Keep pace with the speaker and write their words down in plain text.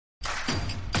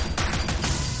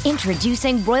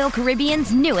Introducing Royal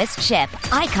Caribbean's newest ship,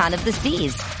 Icon of the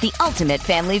Seas, the ultimate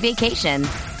family vacation.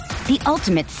 The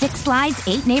ultimate 6 slides,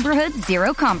 8 neighborhoods,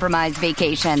 0 compromise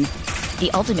vacation.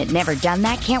 The ultimate never done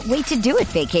that, can't wait to do it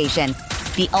vacation.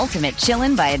 The ultimate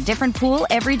chillin' by a different pool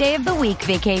every day of the week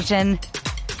vacation.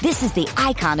 This is the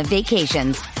Icon of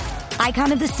Vacations.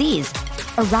 Icon of the Seas.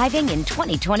 Arriving in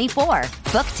 2024.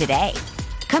 Book today.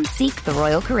 Come seek the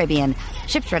Royal Caribbean.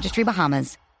 Ships Registry,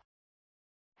 Bahamas.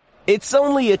 It's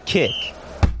only a kick.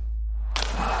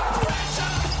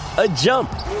 A jump.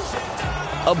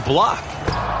 A block.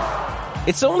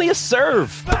 It's only a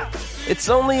serve. It's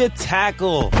only a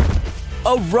tackle.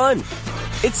 A run.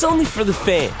 It's only for the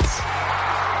fans.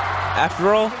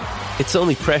 After all, it's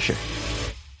only pressure.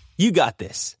 You got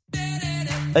this.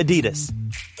 Adidas.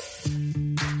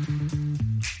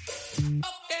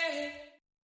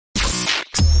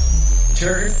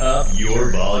 Turn up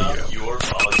your volume.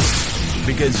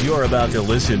 Because you're about to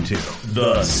listen to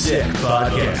The Sick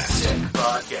Podcast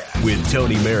with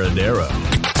Tony Marinaro.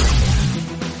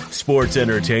 Sports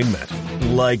entertainment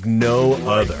like no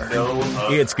other.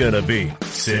 It's gonna be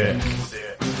sick.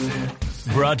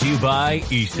 Brought to you by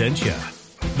Essentia,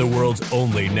 the world's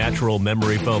only natural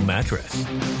memory foam mattress.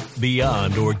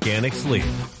 Beyond organic sleep.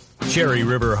 Cherry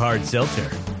River Hard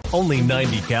Seltzer. Only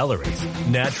 90 calories,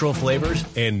 natural flavors,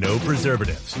 and no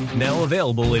preservatives. Now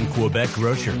available in Quebec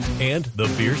grocers and the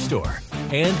beer store.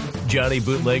 And Johnny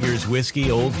Bootlegger's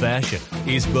Whiskey Old Fashioned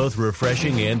is both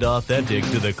refreshing and authentic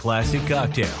to the classic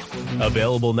cocktail.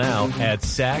 Available now at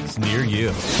Saks near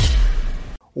you.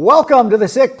 Welcome to the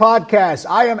Sick Podcast.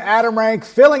 I am Adam Rank,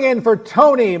 filling in for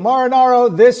Tony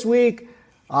Marinaro this week.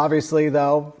 Obviously,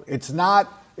 though, it's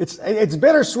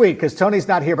bittersweet because Tony's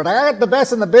not here, but I got the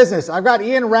best in the business. I've got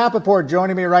Ian Rapoport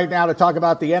joining me right now to talk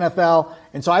about the NFL.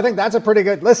 And so I think that's a pretty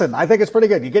good, I think it's pretty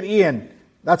good. You get Ian.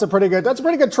 That's a pretty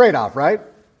good trade-off, right?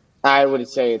 I would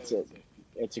say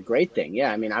it's a great thing.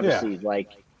 Yeah. I mean, obviously you'd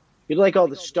like all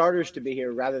the starters to be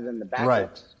here rather than the backups.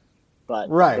 Right. But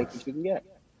right. I think what you can get.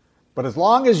 But as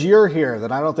long as you're here,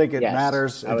 then I don't think it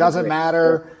matters. It doesn't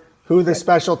matter who the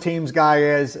special teams guy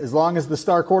is, as long as the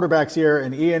star quarterback's here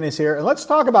and Ian is here. And let's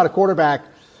talk about a quarterback,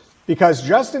 because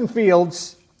Justin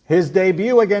Fields, his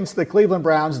debut against the Cleveland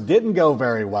Browns didn't go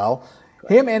very well.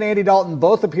 Him and Andy Dalton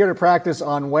both appeared to practice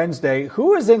on Wednesday.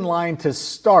 Who is in line to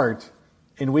start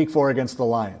in Week 4 against the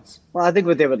Lions? Well, I think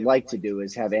what they would like to do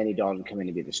is have Andy Dalton come in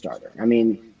and be the starter. I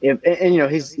mean,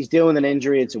 he's dealing with an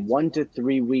injury. It's a 1 to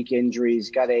 3 week injury.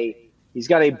 He's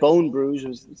got a bone bruise.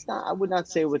 It's not. I would not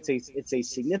say it's a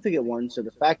significant one. So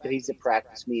the fact that he's at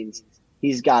practice means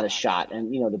he's got a shot.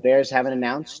 And the Bears haven't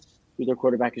announced who their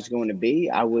quarterback is going to be.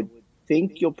 I would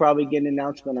think you'll probably get an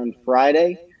announcement on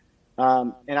Friday.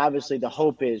 And obviously the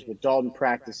hope is, with Dalton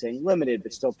practicing, limited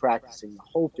but still practicing, the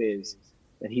hope is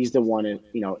that he's the one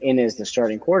in as the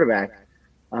starting quarterback.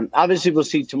 Obviously we'll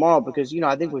see tomorrow, because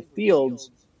I think with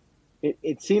Fields,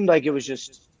 it seemed like it was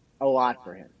just a lot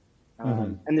for him.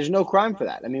 And there's no crime for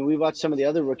that. I mean, we watched some of the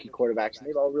other rookie quarterbacks, and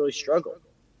they've all really struggled.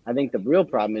 I think the real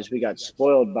problem is we got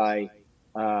spoiled by,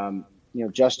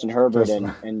 Justin Herbert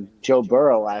and Joe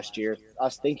Burrow last year,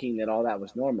 us thinking that all that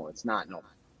was normal. It's not normal.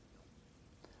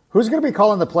 Who's going to be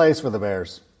calling the plays for the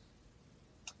Bears?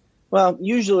 Well,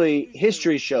 usually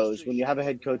history shows when you have a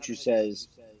head coach who says,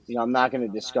 I'm not going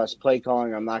to discuss play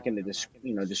calling. I'm not going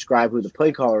to, describe who the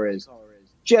play caller is.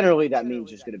 Generally, that means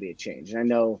there's going to be a change. And I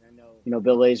know,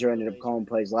 Bill Lazor ended up calling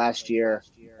plays last year.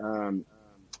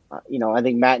 I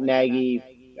think Matt Nagy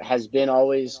has been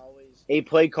always a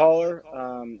play caller.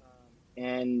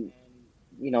 And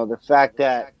the fact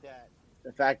that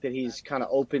he's kind of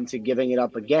open to giving it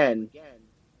up again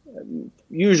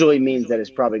usually means that it's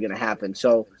probably going to happen.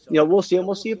 So, we'll see. And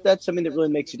we'll see if that's something that really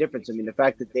makes a difference. I mean, the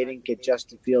fact that they didn't get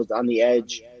Justin Fields on the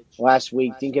edge last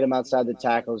week, didn't get him outside the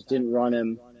tackles, didn't run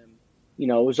him, it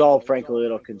was all, frankly, a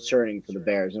little concerning for the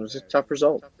Bears. And it was a tough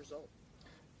result.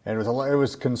 And it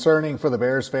was concerning for the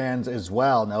Bears fans as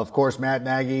well. Now, of course, Matt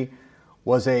Nagy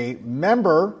was a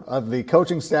member of the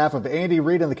coaching staff of Andy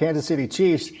Reid and the Kansas City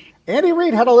Chiefs. Andy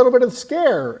Reid had a little bit of a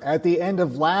scare at the end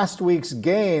of last week's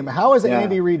game. How is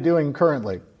Andy Reid doing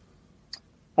currently?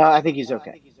 I think he's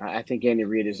okay. I think Andy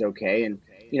Reid is okay. And,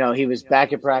 he was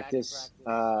back at practice,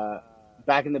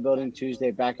 back in the building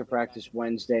Tuesday, back at practice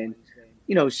Wednesday. And,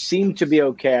 seemed to be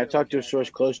okay. I talked to a source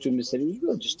close to him and said he was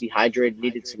really just dehydrated,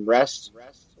 needed some rest.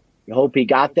 I hope he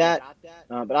got that.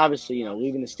 But obviously,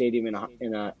 leaving the stadium in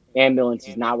an ambulance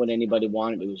is not what anybody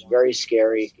wanted. It was very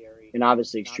scary, and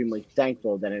obviously extremely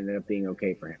thankful that it ended up being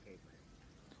okay for him.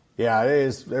 Yeah,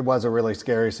 it was a really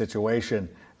scary situation.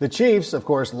 The Chiefs, of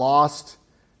course, lost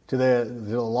to the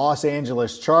Los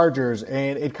Angeles Chargers,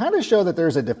 and it kind of showed that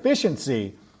there's a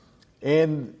deficiency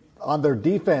on their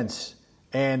defense.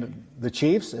 And the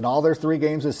Chiefs, in all their 3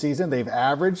 games this season, they've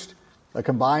averaged a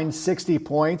combined 60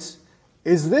 points.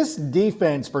 Is this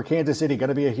defense for Kansas City going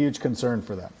to be a huge concern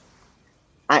for them?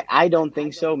 I don't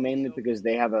think so, mainly because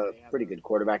they have a pretty good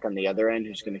quarterback on the other end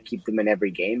who's going to keep them in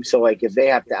every game. So, like, if they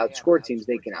have to outscore teams,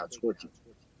 they can outscore teams.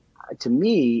 To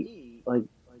me, like,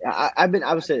 I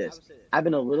would say this. I've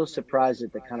been a little surprised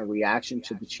at the kind of reaction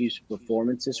to the Chiefs'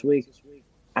 performance this week.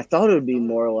 I thought it would be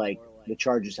more like the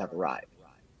Chargers have arrived,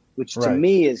 which to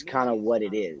me is kind of what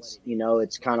it is. You know,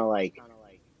 it's kind of like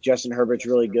Justin Herbert's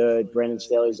really good. Brandon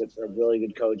Staley's a really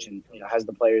good coach and, you know, has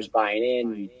the players buying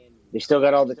in. And they still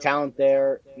got all the talent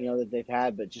there, you know, that they've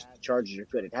had, but just the Chargers are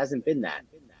good. It hasn't been that.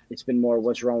 It's been more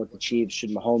what's wrong with the Chiefs. Should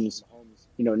Mahomes,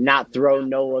 you know, not throw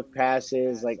no-look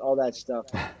passes, like all that stuff.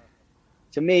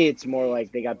 To me, it's more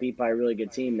like they got beat by a really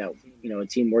good team that, you know, a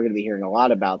team we're going to be hearing a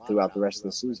lot about throughout the rest of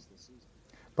the season.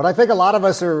 But I think a lot of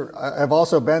us have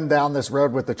also been down this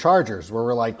road with the Chargers where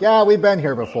we're like, yeah, we've been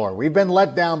here before. We've been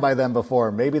let down by them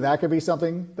before. Maybe that could be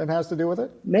something that has to do with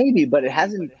it? Maybe, but it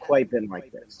hasn't quite been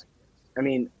like this. I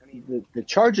mean, the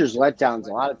Chargers letdowns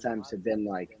a lot of times have been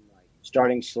like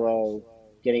starting slow,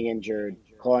 getting injured,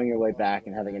 clawing your way back,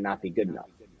 and having it not be good enough.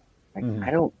 Like,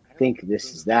 I don't think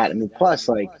this is that. I mean, plus,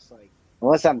 like,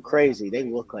 unless I'm crazy, they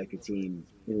look like a team.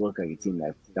 They look like a team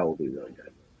that will be really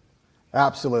good.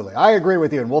 Absolutely. I agree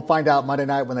with you. And we'll find out Monday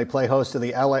night when they play host to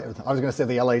the I was going to say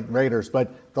the LA Raiders,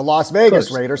 but the Las Vegas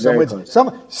Raiders.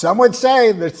 Some would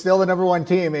say they're still the number 1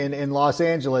 team in Los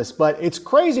Angeles, but it's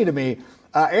crazy to me.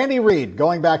 Andy Reid,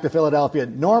 going back to Philadelphia,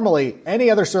 normally any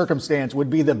other circumstance would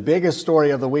be the biggest story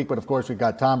of the week. But of course, we've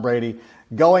got Tom Brady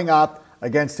going up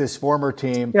against his former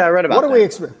team. Yeah, I read about that. What do we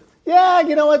expect? Yeah,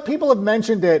 you know what? People have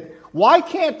mentioned it. Why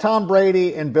can't Tom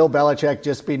Brady and Bill Belichick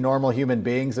just be normal human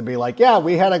beings and be like, yeah,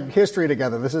 we had a history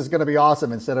together. This is going to be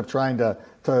awesome, instead of trying to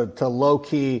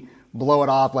low-key blow it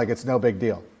off like it's no big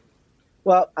deal?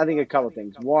 Well, I think a couple of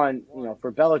things. One, you know,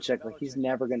 for Belichick, like, he's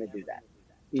never going to do that.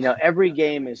 You know, every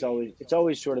game it's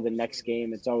always sort of the next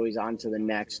game. It's always on to the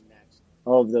next,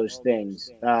 all of those things.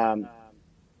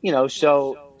 You know,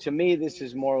 so to me, this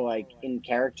is more like in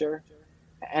character.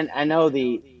 And I know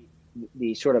the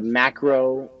sort of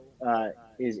macro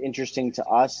is interesting to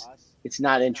us. It's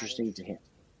not interesting to him.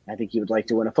 I think he would like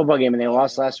to win a football game, and they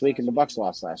lost last week, and the Bucs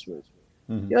lost last week.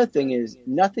 The other thing is,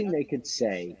 nothing they could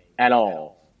say at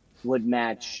all would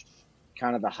match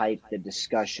kind of the hype, the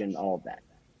discussion, all of that.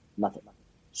 Nothing.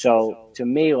 So to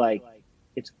me, like,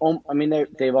 I mean,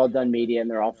 they've all done media and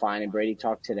they're all fine. And Brady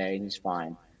talked today and he's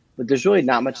fine, but there's really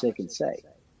not much they can say.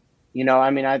 You know, I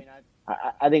mean, I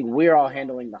think we're all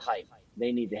handling the hype.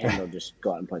 They need to handle just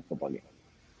go out and play football game.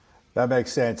 That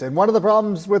makes sense. And one of the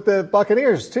problems with the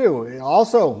Buccaneers too,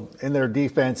 also in their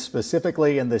defense,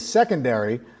 specifically in the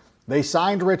secondary, they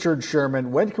signed Richard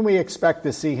Sherman. When can we expect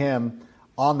to see him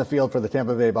on the field for the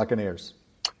Tampa Bay Buccaneers?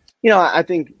 You know, I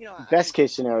think best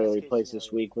case scenario he plays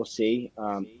this week. We'll see.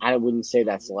 I wouldn't say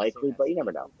that's likely, but you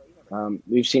never know.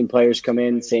 We've seen players come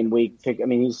in same week.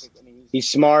 He's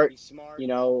smart. You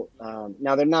know,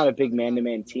 now they're not a big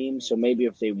man-to-man team, so maybe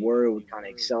if they were, it would kind of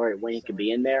accelerate when he could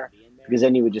be in there, because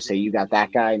then you would just say you got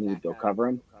that guy and he would go cover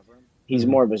him. He's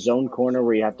more of a zone corner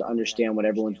where you have to understand what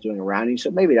everyone's doing around you. So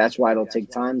maybe that's why it'll take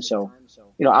time. So,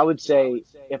 you know, I would say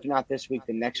if not this week,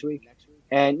 then next week.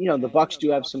 And, you know, the Bucs do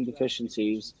have some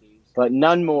deficiencies, but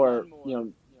none more, you know,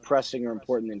 pressing or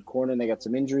important than corner. They got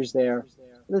some injuries there.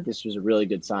 I think this was a really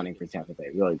good signing for Tampa Bay.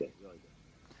 Really good.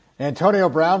 Antonio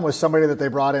Brown was somebody that they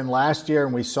brought in last year,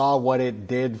 and we saw what it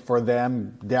did for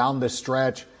them down the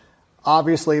stretch.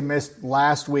 Obviously missed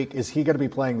last week. Is he going to be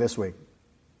playing this week?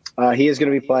 He is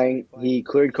going to be playing. He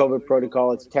cleared COVID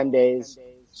protocol. It's 10 days.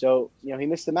 So, you know, he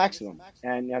missed the maximum.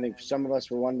 And I think some of us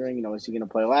were wondering, you know, is he going to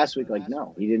play last week? Like,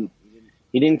 no, he didn't.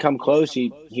 He didn't come close.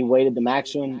 He waited the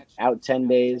maximum, out 10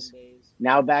 days.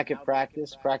 Now back at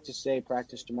practice. Practice today,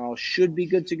 practice tomorrow. Should be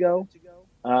good to go.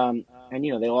 And,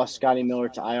 you know, they lost Scotty Miller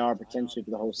to IR potentially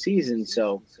for the whole season.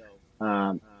 So,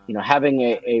 you know, having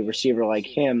a receiver like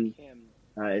him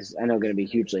is, I know, going to be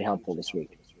hugely helpful this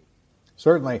week.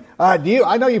 Certainly. I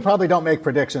know you probably don't make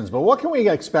predictions, but what can we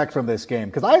expect from this game?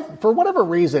 Because for whatever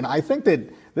reason, I think that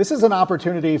this is an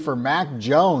opportunity for Mac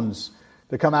Jones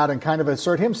to come out and kind of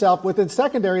assert himself with a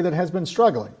secondary that has been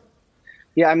struggling.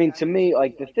 Yeah, I mean, to me,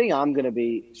 like, the thing I'm going to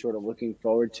be sort of looking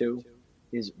forward to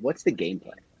is what's the game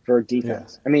plan for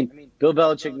defense? Yeah. I mean, Bill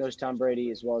Belichick knows Tom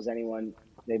Brady as well as anyone.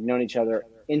 They've known each other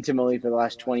intimately for the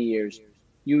last 20 years.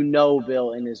 You know,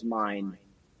 Bill in his mind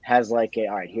has like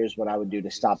all right, here's what I would do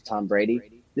to stop Tom Brady.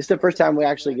 This is the first time we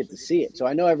actually get to see it. So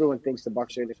I know everyone thinks the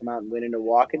Bucs are going to come out and win in a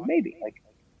walk, and maybe, like,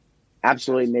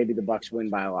 absolutely, maybe the Bucs win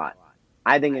by a lot.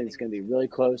 I think it's going to be really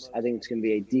close. I think it's going to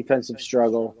be a defensive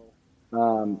struggle.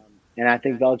 And I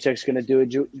think Belichick's going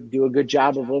to do a good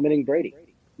job of limiting Brady.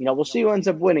 We'll see who ends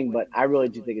up winning, but I really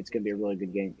do think it's going to be a really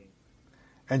good game.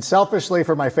 And selfishly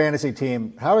for my fantasy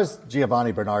team, how is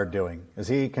Giovanni Bernard doing?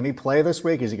 Can he play this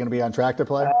week? Is he going to be on track to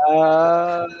play?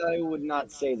 I would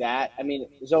not say that. I mean,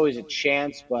 there's always a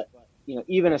chance, but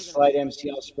even a slight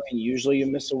MCL sprain, usually you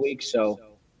miss a week. So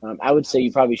I would say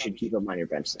you probably should keep him on your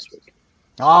bench this week.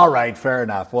 All right, fair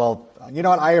enough. Well, you know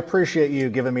what? I appreciate you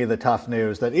giving me the tough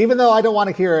news that even though I don't want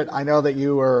to hear it, I know that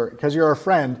because you're a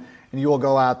friend and you will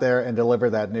go out there and deliver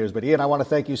that news. But Ian, I want to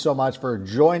thank you so much for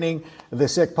joining the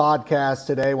Sick Podcast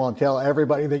today. We'll tell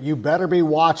everybody that you better be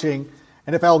watching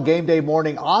NFL Game Day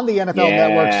Morning on the NFL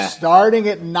Network starting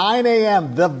at 9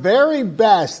 a.m., the very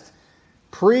best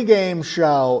pregame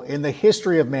show in the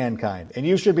history of mankind. And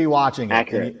you should be watching it.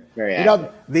 Accurate. Very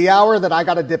accurate. The hour that I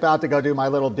got to dip out to go do my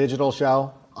little digital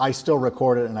show, I still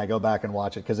record it and I go back and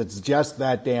watch it because it's just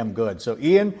that damn good. So,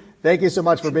 Ian, thank you so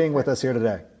much for being with us here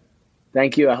today.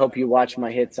 Thank you. I hope you watch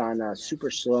my hits on super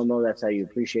slow-mo. That's how you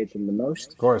appreciate them the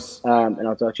most. Of course. And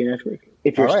I'll talk to you next week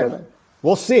if you're still there.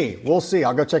 We'll see.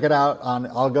 I'll go check it out.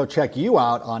 I'll go check you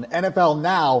out on NFL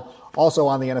Now, also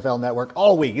on the NFL Network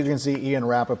all week. You can see Ian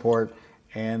Rapoport,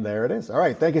 and there it is. All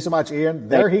right. Thank you so much, Ian.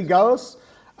 There he goes.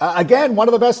 Again, one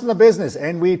of the best in the business.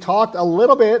 And we talked a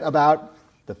little bit about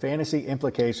the fantasy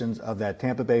implications of that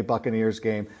Tampa Bay Buccaneers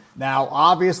game. Now,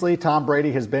 obviously, Tom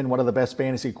Brady has been one of the best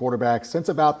fantasy quarterbacks since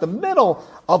about the middle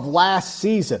of last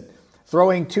season,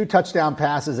 throwing 2 touchdown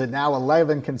passes in now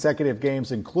 11 consecutive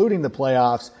games, including the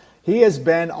playoffs. He has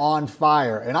been on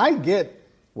fire. And I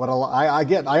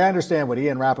understand what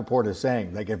Ian Rapoport is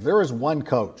saying. Like, if there is one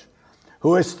coach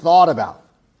who has thought about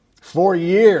for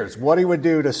years what he would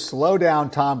do to slow down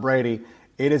Tom Brady,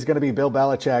 it is going to be Bill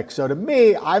Belichick. So to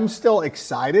me, I'm still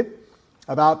excited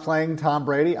about playing Tom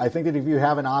Brady. I think that if you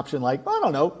have an option like, I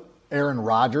don't know, Aaron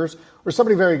Rodgers or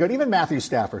somebody very good, even Matthew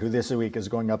Stafford, who this week is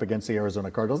going up against the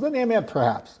Arizona Cardinals, then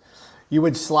perhaps you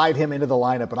would slide him into the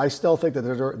lineup. But I still think that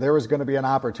there is going to be an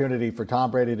opportunity for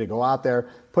Tom Brady to go out there,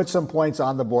 put some points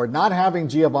on the board. Not having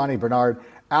Giovanni Bernard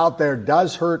out there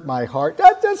does hurt my heart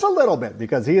just a little bit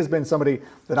because he has been somebody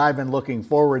that I've been looking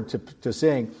forward to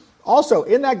seeing. Also,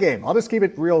 in that game, I'll just keep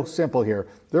it real simple here.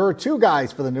 There are 2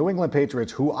 guys for the New England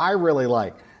Patriots who I really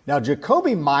like. Now,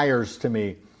 Jacoby Myers, to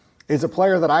me, is a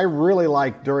player that I really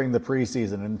liked during the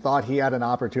preseason and thought he had an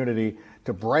opportunity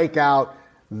to break out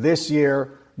this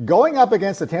year, going up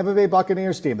against the Tampa Bay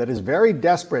Buccaneers team that is very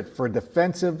desperate for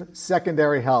defensive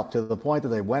secondary help to the point that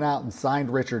they went out and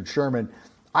signed Richard Sherman.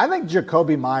 I think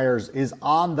Jacoby Myers is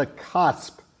on the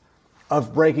cusp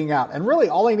of breaking out. And really,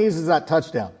 all he needs is that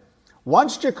touchdown.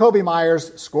 Once Jacoby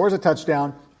Myers scores a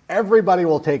touchdown, everybody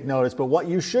will take notice. But what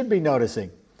you should be noticing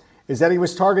is that he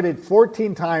was targeted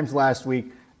 14 times last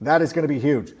week. That is going to be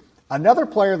huge. Another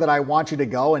player that I want you to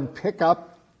go and pick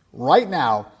up right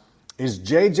now is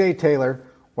J.J. Taylor,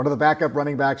 one of the backup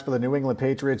running backs for the New England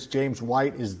Patriots. James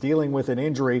White is dealing with an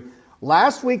injury.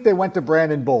 Last week they went to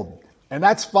Brandon Bolden, and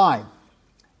that's fine.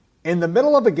 In the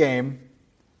middle of a game,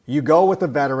 you go with a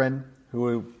veteran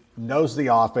who knows the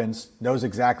offense, knows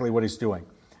exactly what he's doing.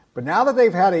 But now that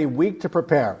they've had a week to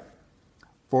prepare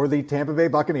for the Tampa Bay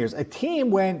Buccaneers, a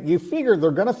team when you figure they're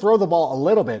going to throw the ball a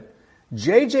little bit,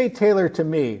 J.J. Taylor, to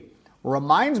me,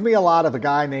 reminds me a lot of a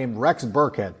guy named Rex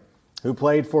Burkhead, who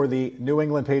played for the New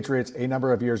England Patriots a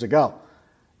number of years ago.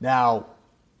 Now,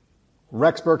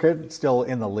 Rex Burkhead, still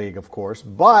in the league, of course,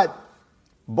 but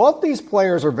both these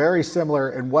players are very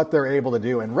similar in what they're able to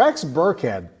do. And Rex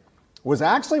Burkhead was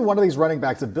actually one of these running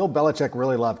backs that Bill Belichick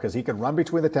really loved because he could run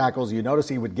between the tackles. You notice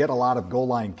he would get a lot of goal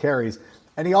line carries,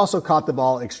 and he also caught the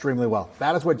ball extremely well.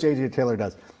 That is what J.J. Taylor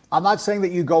does. I'm not saying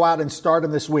that you go out and start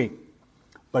him this week,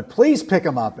 but please pick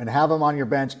him up and have him on your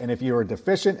bench. And if you are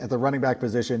deficient at the running back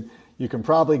position, you can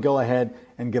probably go ahead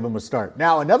and give him a start.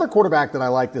 Now, another quarterback that I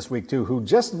like this week too, who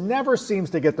just never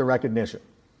seems to get the recognition.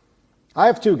 I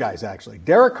have 2 guys, actually.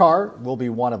 Derek Carr will be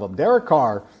one of them. Derek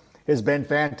Carr has been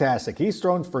fantastic. He's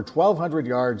thrown for 1,200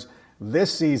 yards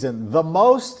this season, the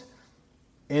most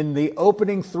in the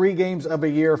opening 3 games of a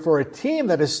year for a team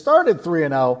that has started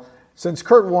 3-0 since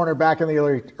Kurt Warner back in the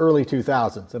early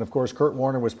 2000s. And, of course, Kurt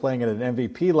Warner was playing at an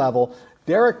MVP level.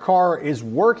 Derek Carr is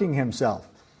working himself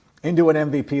into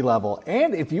an MVP level.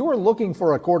 And if you are looking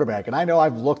for a quarterback, and I know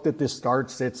I've looked at this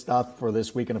start-sit stuff for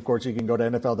this week, and, of course, you can go to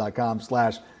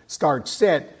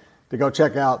NFL.com/start-sit to go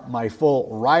check out my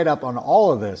full write-up on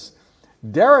all of this.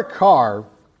 Derek Carr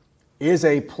is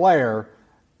a player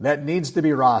that needs to be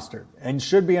rostered and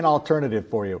should be an alternative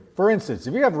for you. For instance,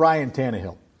 if you have Ryan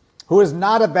Tannehill, who is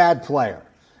not a bad player,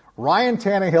 Ryan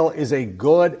Tannehill is a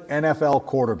good NFL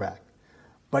quarterback,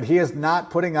 but he is not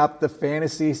putting up the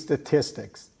fantasy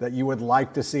statistics that you would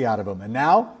like to see out of him. And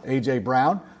now, A.J.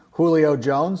 Brown, Julio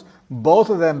Jones, both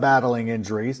of them battling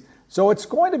injuries. So it's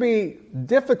going to be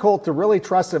difficult to really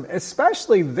trust him,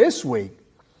 especially this week.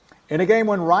 In a game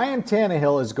when Ryan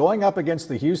Tannehill is going up against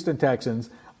the Houston Texans,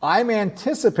 I'm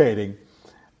anticipating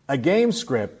a game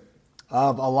script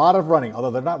of a lot of running.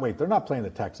 Although they're not playing the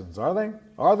Texans, are they?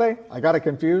 Are they? I got it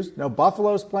confused. No,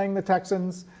 Buffalo's playing the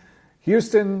Texans.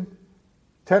 Houston,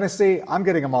 Tennessee, I'm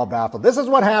getting them all baffled. This is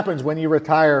what happens when you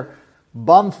retire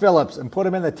Bum Phillips and put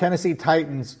him in the Tennessee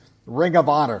Titans Ring of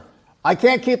Honor. I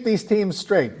can't keep these teams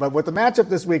straight, but with the matchup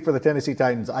this week for the Tennessee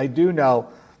Titans, I do know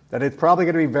that it's probably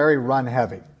going to be very run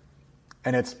heavy.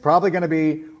 And it's probably going to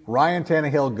be Ryan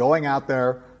Tannehill going out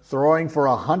there, throwing for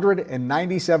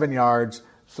 197 yards,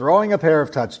 throwing a pair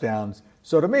of touchdowns.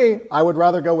 So to me, I would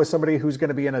rather go with somebody who's going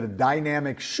to be in a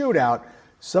dynamic shootout,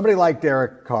 somebody like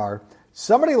Derek Carr,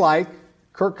 somebody like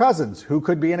Kirk Cousins, who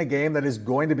could be in a game that is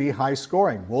going to be high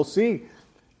scoring. We'll see.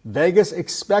 Vegas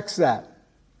expects that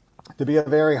to be a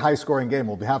very high-scoring game.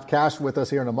 We'll have Cash with us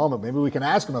here in a moment. Maybe we can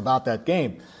ask him about that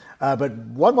game. But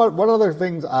one other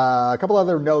thing, a couple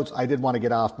other notes I did want to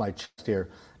get off my chest here,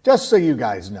 just so you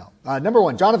guys know. Number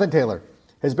one, Jonathan Taylor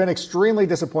has been extremely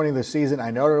disappointing this season.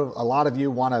 I know a lot of you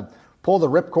want to pull the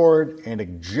ripcord and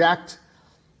eject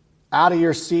out of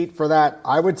your seat for that.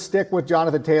 I would stick with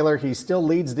Jonathan Taylor. He still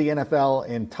leads the NFL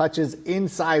in touches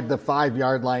inside the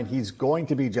 5-yard line. He's going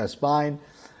to be just fine.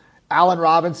 Allen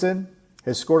Robinson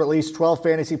has scored at least 12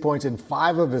 fantasy points in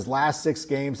 5 of his last 6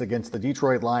 games against the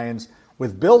Detroit Lions.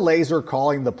 With Bill Lazor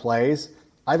calling the plays,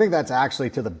 I think that's actually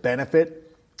to the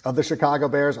benefit of the Chicago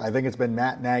Bears. I think it's been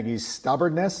Matt Nagy's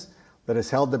stubbornness that has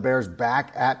held the Bears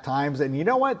back at times. And you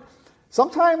know what?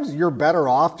 Sometimes you're better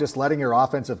off just letting your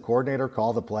offensive coordinator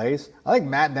call the plays. I think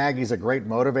Matt Nagy's a great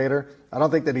motivator. I don't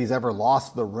think that he's ever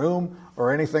lost the room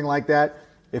or anything like that.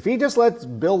 If he just lets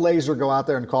Bill Lazor go out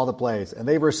there and call the plays and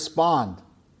they respond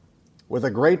with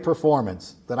a great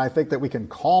performance, then I think that we can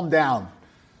calm down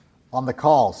on the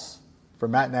calls for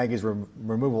Matt Nagy's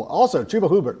removal. Also, Chuba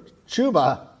Hubbard,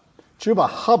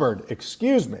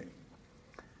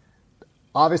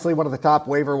 obviously one of the top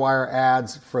waiver wire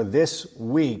ads for this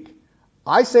week.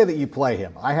 I say that you play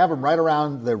him. I have him right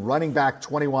around the running back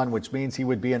 21, which means he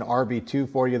would be an RB2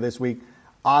 for you this week.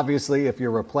 Obviously, if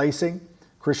you're replacing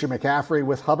Christian McCaffrey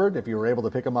with Hubbard, if you were able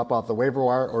to pick him up off the waiver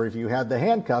wire, or if you had the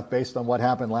handcuff based on what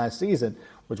happened last season,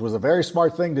 which was a very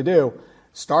smart thing to do,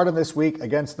 start him this week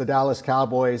against the Dallas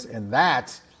Cowboys. And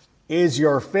that is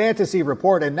your fantasy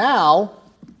report. And now,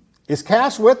 is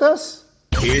Cash with us?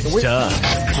 It's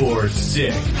time for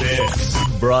Sick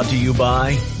Picks, brought to you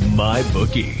by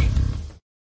MyBookie.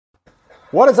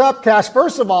 What is up, Cash?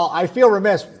 First of all, I feel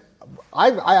remiss.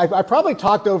 I probably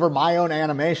talked over my own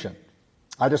animation.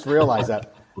 I just realized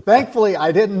that. Thankfully,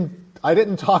 I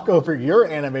didn't talk over your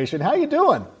animation. How you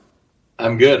doing?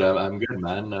 I'm good. I'm good,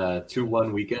 man.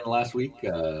 2-1 weekend last week.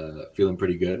 Feeling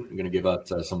pretty good. I'm going to give out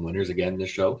some winners again this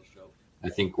show. I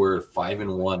think we're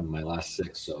 5-1 my last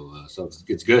 6, so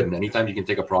it's good. And anytime you can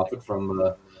take a profit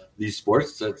from these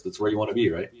sports, that's where you want to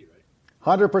be, right?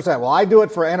 100%. Well, I do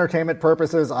it for entertainment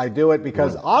purposes. I do it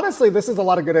because honestly, this is a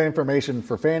lot of good information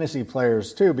for fantasy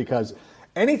players too, because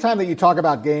anytime that you talk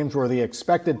about games where the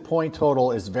expected point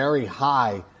total is very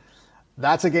high,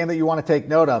 that's a game that you want to take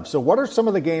note of. So what are some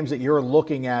of the games that you're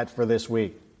looking at for this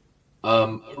week?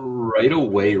 Right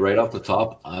away, right off the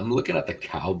top, I'm looking at the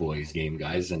Cowboys game,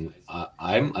 guys, and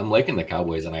I'm liking the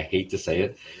Cowboys, and I hate to say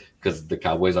it because the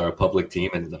Cowboys are a public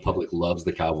team and the public loves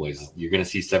the Cowboys. You're going to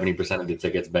see 70% of the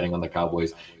tickets betting on the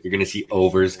Cowboys. You're going to see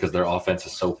overs because their offense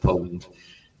is so potent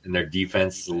and their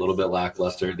defense is a little bit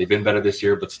lackluster. They've been better this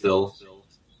year, but still,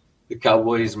 the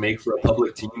Cowboys make for a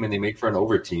public team and they make for an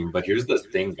over team. But here's the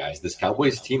thing, guys. This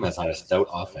Cowboys team has had a stout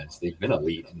offense. They've been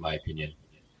elite, in my opinion.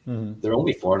 Mm-hmm. They're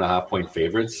only 4.5-point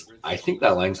favorites. I think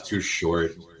that line's too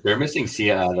short. They're missing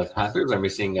the Panthers are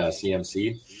missing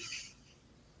CMC.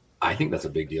 I think that's a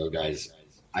big deal, guys.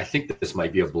 I think that this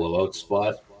might be a blowout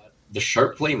spot. The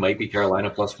sharp play might be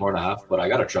Carolina plus 4.5, but I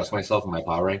got to trust myself in my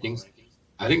power rankings.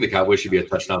 I think the Cowboys should be a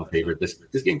touchdown favorite.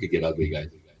 This game could get ugly,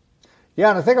 guys. Yeah,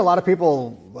 and I think a lot of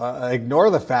people ignore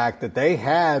the fact that they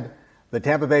had the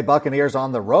Tampa Bay Buccaneers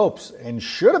on the ropes and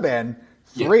should have been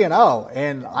 3-0.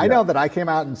 And I know that I came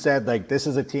out and said, like, this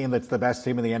is a team that's the best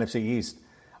team in the NFC East.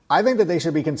 I think that they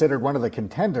should be considered one of the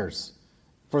contenders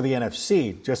for the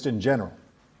NFC, just in general.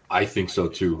 I think so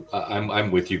too.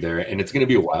 I'm with you there, and it's going to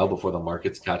be a while before the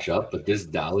markets catch up. But this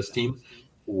Dallas team,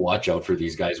 watch out for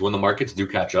these guys. When the markets do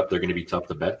catch up, they're going to be tough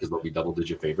to bet because they'll be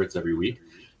double-digit favorites every week.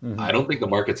 Mm-hmm. I don't think the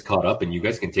market's caught up, and you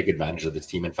guys can take advantage of this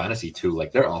team in fantasy too.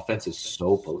 Like, their offense is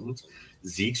so potent.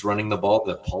 Zeke's running the ball.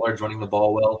 The Pollard's running the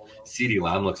ball well. CeeDee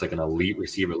Lamb looks like an elite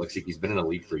receiver. Looks like he's been in the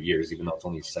league for years, even though it's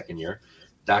only his second year.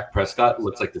 Dak Prescott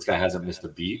looks like this guy hasn't missed a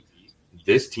beat.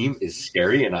 This team is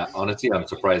scary, and honestly, I'm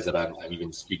surprised that I'm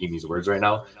even speaking these words right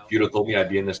now. If you'd have told me I'd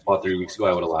be in this spot 3 weeks ago,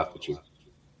 I would have laughed at you.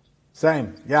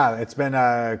 Same. Yeah, it's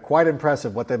been quite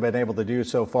impressive what they've been able to do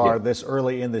so far this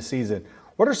early in the season.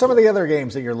 What are some of the other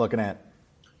games that you're looking at?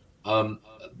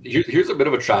 Here's a bit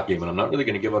of a trap game, and I'm not really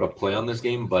going to give out a play on this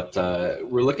game, but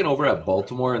we're looking over at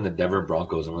Baltimore and the Denver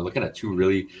Broncos, and we're looking at two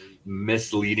really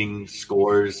misleading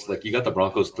scores. Like, you got the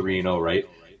Broncos 3-0, right?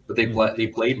 But they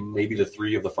played maybe the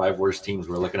 3 of the 5 worst teams.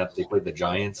 We're looking at, they played the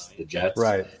Giants, the Jets,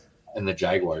 right, and the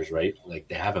Jaguars, right? Like,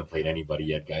 they haven't played anybody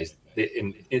yet, guys. They're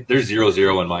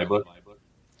 0-0 in my book.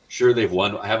 Sure, they've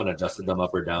won. I haven't adjusted them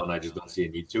up or down. I just don't see a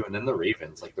need to. And then the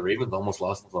Ravens. Like, the Ravens almost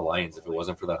lost to the Lions if it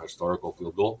wasn't for that historical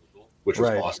field goal, which was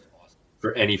awesome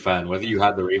for any fan. Whether you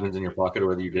had the Ravens in your pocket or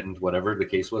whether you didn't, whatever the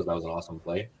case was, that was an awesome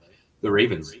play. The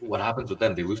Ravens, what happens with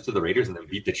them? They lose to the Raiders and then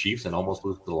beat the Chiefs and almost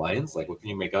lose to the Lions. Like, what can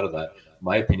you make out of that?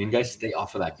 My opinion, guys, stay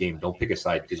off of that game. Don't pick a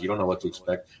side because you don't know what to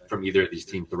expect from either of these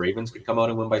teams. The Ravens could come out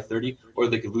and win by 30, or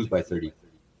they could lose by 30.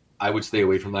 I would stay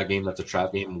away from that game. That's a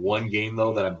trap game. One game,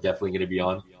 though, that I'm definitely going to be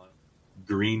on,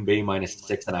 Green Bay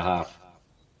 -6.5.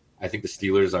 I think the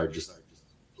Steelers are just,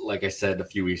 like I said a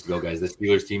few weeks ago, guys, the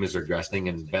Steelers team is regressing,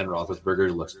 and Ben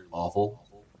Roethlisberger looks awful.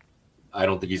 I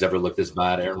don't think he's ever looked this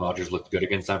bad. Aaron Rodgers looked good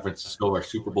against San Francisco, our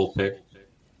Super Bowl pick.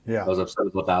 Yeah, I was upset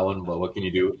about that one, but what can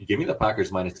you do? Give me the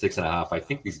Packers -6.5. I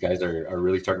think these guys are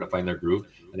really starting to find their groove,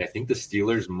 and I think the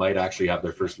Steelers might actually have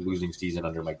their first losing season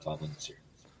under Mike Tomlin this year.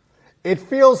 It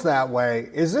feels that way.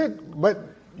 Is it? But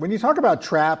when you talk about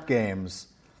trap games,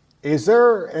 is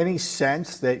there any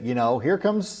sense that, here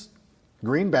comes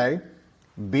Green Bay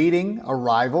beating a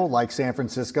rival like San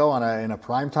Francisco in a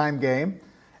primetime game?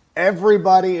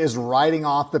 Everybody is writing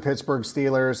off the Pittsburgh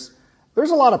Steelers.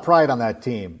 There's a lot of pride on that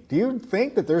team. Do you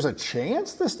think that there's a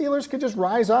chance the Steelers could just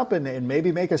rise up and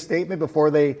maybe make a statement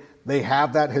before they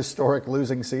have that historic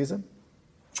losing season?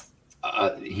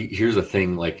 Here's the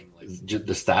thing, like,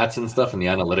 the stats and stuff and the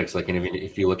analytics, like, and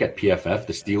if you look at PFF,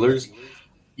 the Steelers,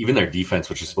 even their defense,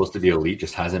 which is supposed to be elite,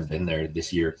 just hasn't been there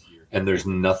this year. And there's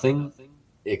nothing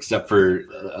except for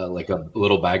like a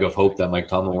little bag of hope that Mike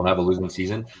Tomlin won't have a losing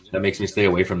season that makes me stay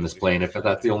away from this play. And if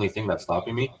that's the only thing that's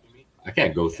stopping me, I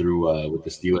can't go through with the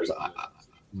Steelers.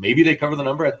 Maybe they cover the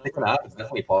number at 6.5. It's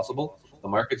definitely possible. The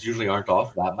markets usually aren't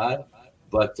off that bad.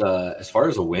 But as far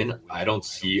as a win, I don't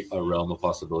see a realm of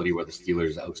possibility where the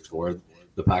Steelers outscore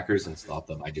the Packers and stop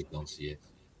them. I just don't see it.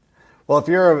 Well, if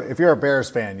you're a Bears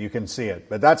fan, you can see it,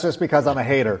 but that's just because I'm a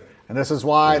hater, and this is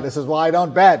why I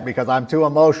don't bet, because I'm too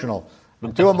emotional.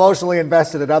 I'm too emotionally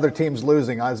invested in other teams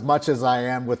losing as much as I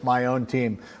am with my own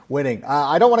team winning.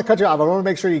 I don't want to cut you off. I want to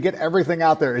make sure you get everything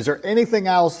out there. Is there anything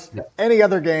else, any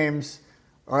other games,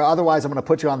 or otherwise I'm going to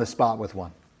put you on the spot with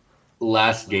one?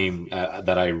 Last game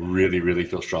that I really, really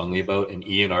feel strongly about, and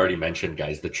Ian already mentioned,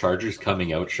 guys, the Chargers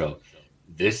coming out show.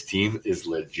 This team is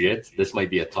legit. This might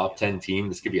be a top 10 team.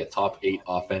 This could be a top 8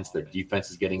 offense. Their defense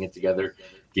is getting it together.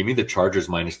 Give me the Chargers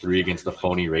 -3 against the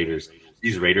phony Raiders.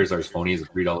 These Raiders are as phony as a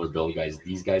 $3 bill, guys.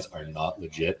 These guys are not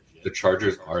legit. The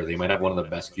Chargers are. They might have one of the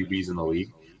best QBs in the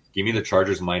league. Give me the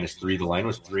Chargers -3. The line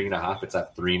was 3.5. It's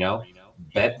at 3 now.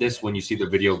 Bet this when you see the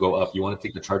video go up. You want to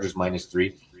take the Chargers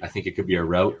 -3. I think it could be a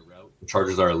rout. The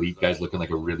Chargers are elite, guys, looking like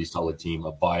a really solid team,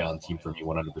 a buy-on team for me,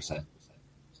 100%.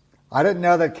 I didn't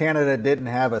know that Canada didn't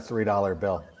have a $3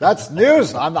 bill. That's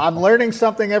news. I'm learning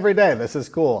something every day. This is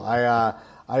cool.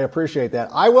 I appreciate that.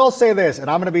 I will say this, and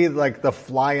I'm going to be like the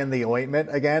fly in the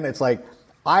ointment again. It's like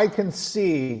I can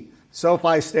see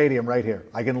SoFi Stadium right here.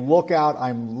 I can look out.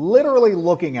 I'm literally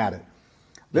looking at it.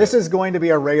 This is going to be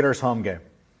a Raiders home game.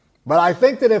 But I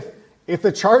think that if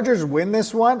the Chargers win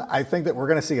this one, I think that we're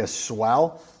going to see a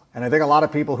swell. And I think a lot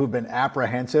of people who've been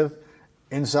apprehensive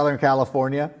in Southern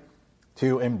California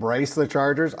to embrace the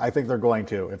Chargers, I think they're going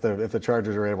to if the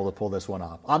Chargers are able to pull this one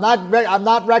off. I'm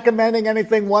not recommending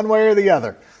anything one way or the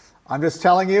other. I'm just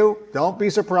telling you, don't be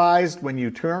surprised when you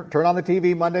turn on the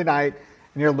TV Monday night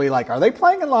and you'll be like, are they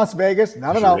playing in Las Vegas?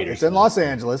 No. It's in Los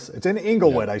Angeles. It's in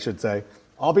Inglewood, I should say.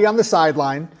 I'll be on the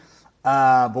sideline,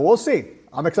 but we'll see.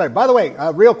 I'm excited. By the way,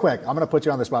 real quick, I'm going to put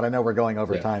you on the spot. I know we're going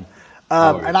over time.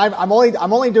 And I'm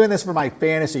only doing this for my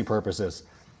fantasy purposes.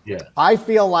 Yeah. I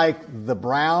feel like the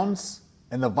Browns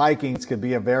and the Vikings could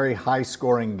be a very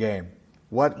high-scoring game.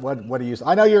 What do you?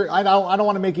 I don't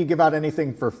want to make you give out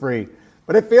anything for free,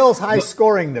 but it feels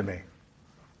high-scoring to me.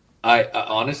 I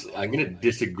honestly, I'm going to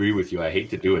disagree with you. I hate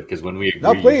to do it because when we agree,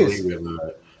 no, please.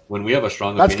 When we have a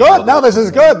strong That's opinion. Good. No, this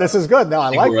is good. This is good. No, I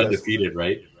like we're this. Undefeated,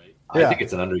 right? Yeah. I think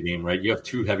it's an under game, right? You have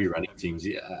two heavy running teams.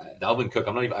 Dalvin Cook,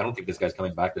 I don't think this guy's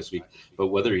coming back this week, but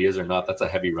whether he is or not, that's a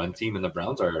heavy run team, and the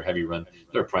Browns are a heavy run.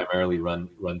 They're a primarily run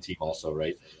team also,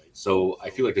 right? So I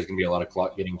feel like there's going to be a lot of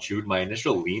clock getting chewed. My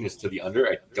initial lean is to the under.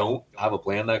 I don't have a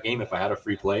play on that game. If I had a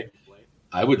free play,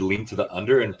 I would lean to the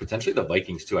under and potentially the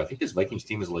Vikings too. I think this Vikings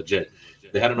team is legit.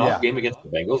 They had an off game against the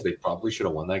Bengals. They probably should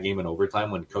have won that game in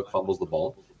overtime when Cook fumbles the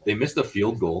ball. They missed a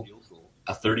field goal,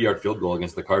 a 30-yard field goal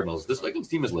against the Cardinals. This Vikings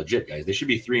team is legit, guys. They should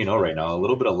be 3-0 right now. A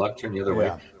little bit of luck turned the other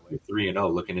way.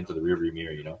 3-0 looking into the rearview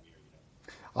mirror, you know.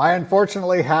 I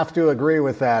unfortunately have to agree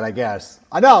with that, I guess.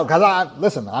 I know, because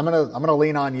I'm gonna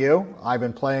lean on you. I've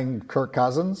been playing Kirk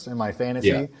Cousins in my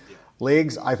fantasy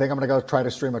leagues. I think I'm gonna go try to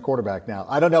stream a quarterback now.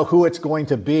 I don't know who it's going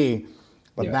to be,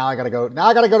 but now I gotta go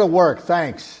to work.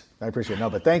 Thanks. I appreciate it. No,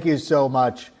 but thank you so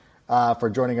much for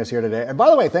joining us here today. And by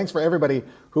the way, thanks for everybody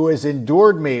who has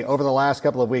endured me over the last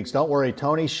couple of weeks. Don't worry,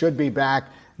 Tony should be back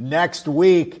next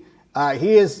week.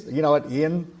 He is,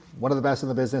 Ian, one of the best in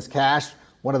the business. Cash,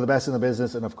 one of the best in the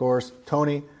business. And, of course,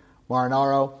 Tony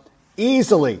Marinaro,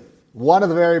 easily one of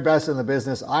the very best in the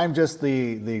business. I'm just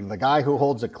the guy who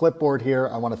holds a clipboard here.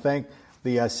 I want to thank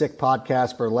the Sick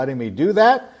Podcast for letting me do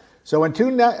that. So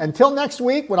until next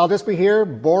week, when I'll just be here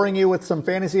boring you with some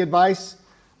fantasy advice,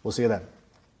 we'll see you then.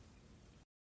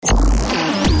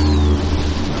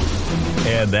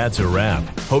 And that's a wrap.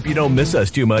 Hope you don't miss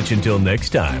us too much until next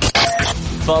time.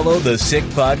 Follow the Sick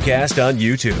Podcast on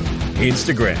YouTube,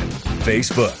 Instagram,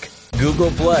 Facebook, Google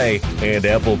Play, and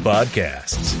Apple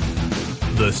Podcasts.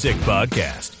 The Sick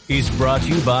Podcast is brought to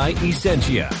you by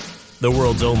Essentia, the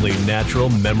world's only natural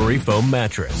memory foam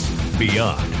mattress.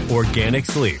 Beyond Organic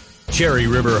Sleep, Cherry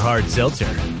River Hard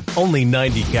Seltzer, only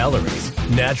 90 calories,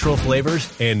 natural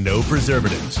flavors, and no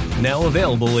preservatives. Now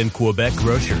available in Quebec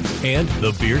grocers and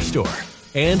the beer store.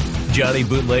 And Johnny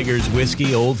Bootlegger's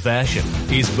Whiskey Old Fashioned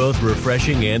is both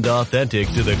refreshing and authentic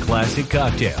to the classic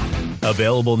cocktail.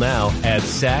 Available now at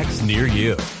Saks near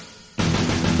you.